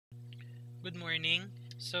Good morning.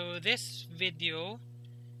 So this video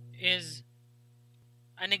is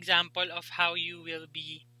an example of how you will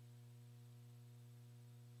be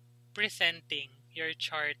presenting your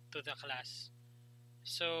chart to the class.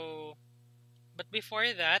 So, but before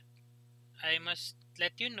that, I must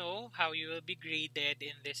let you know how you will be graded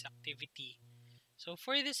in this activity. So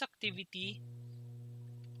for this activity,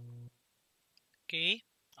 okay,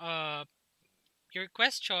 uh, your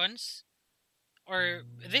questions or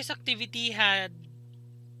this activity had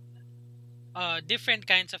different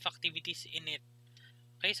kinds of activities in it.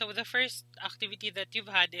 Okay, so the first activity that you've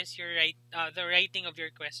had is the writing of your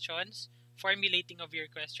questions, formulating of your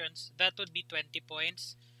questions. That would be 20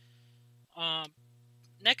 points. Um,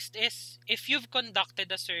 Next is if you've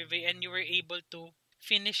conducted a survey and you were able to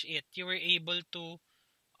finish it, you were able to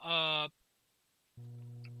uh,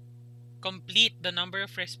 complete the number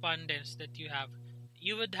of respondents that you have,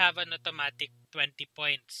 you would have an automatic 20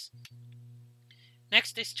 points.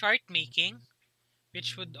 Next is chart making,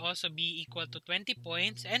 which would also be equal to 20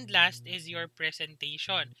 points. And last is your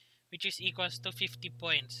presentation, which is equals to 50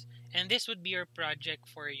 points. And this would be your project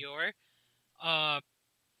for your uh,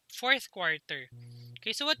 fourth quarter.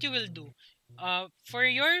 Okay, so what you will do, for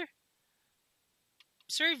your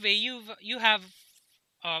survey, you have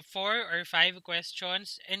four or five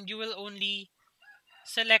questions, and you will only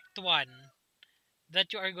select one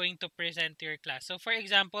that you are going to present to your class. So, for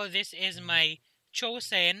example, this is my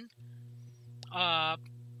chosen uh,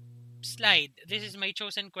 slide. This is my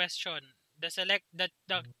chosen question.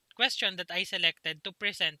 The question that I selected to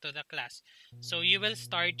present to the class. So you will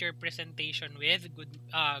start your presentation with good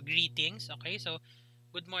greetings. Okay, so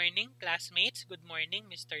good morning, classmates. Good morning,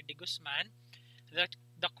 Mr. De Guzman. The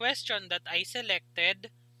the question that I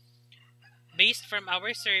selected based from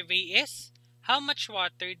our survey is how much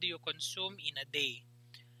water do you consume in a day?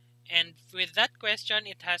 And with that question,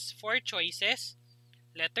 it has four choices.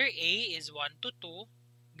 Letter A is 1 to 2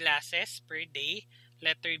 glasses per day.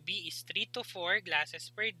 Letter B is 3 to 4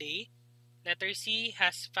 glasses per day. Letter C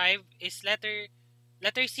has 5 is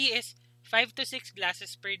letter C is 5 to 6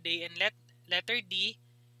 glasses per day, and letter D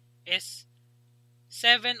is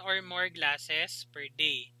 7 or more glasses per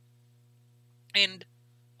day. And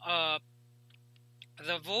uh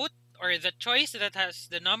the vote or the choice that has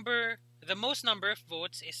the most number of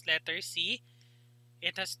votes is letter C.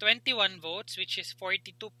 It has 21 votes, which is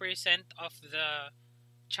 42% of the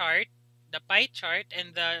chart, the pie chart,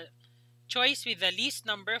 and the choice with the least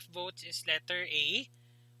number of votes is letter A,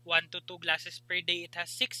 1 to 2 glasses per day. It has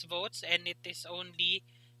 6 votes and it is only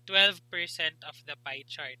 12% of the pie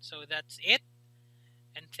chart. So that's it.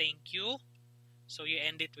 And thank you. So you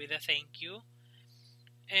end it with a thank you.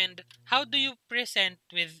 And how do you present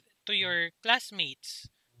with to your classmates?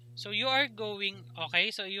 So you are going,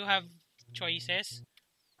 okay, so you have choices.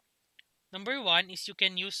 Number one is you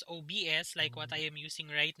can use OBS like what I am using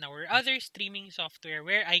right now or other streaming software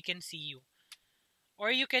where I can see you.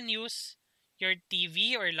 Or you can use your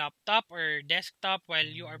TV or laptop or desktop while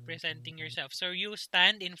you are presenting yourself. So you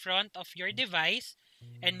stand in front of your device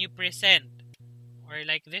and you present. Or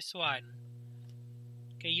like this one.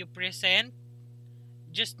 Okay, you present.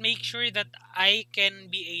 Just make sure that I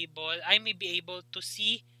may be able to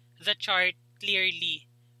see the chart clearly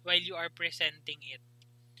while you are presenting it.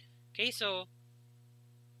 Okay, so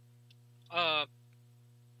uh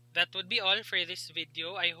that would be all for this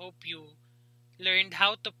video. I hope you learned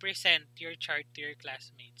how to present your chart to your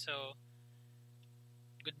classmates. So,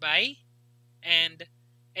 goodbye and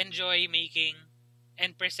enjoy making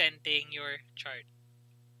and presenting your chart.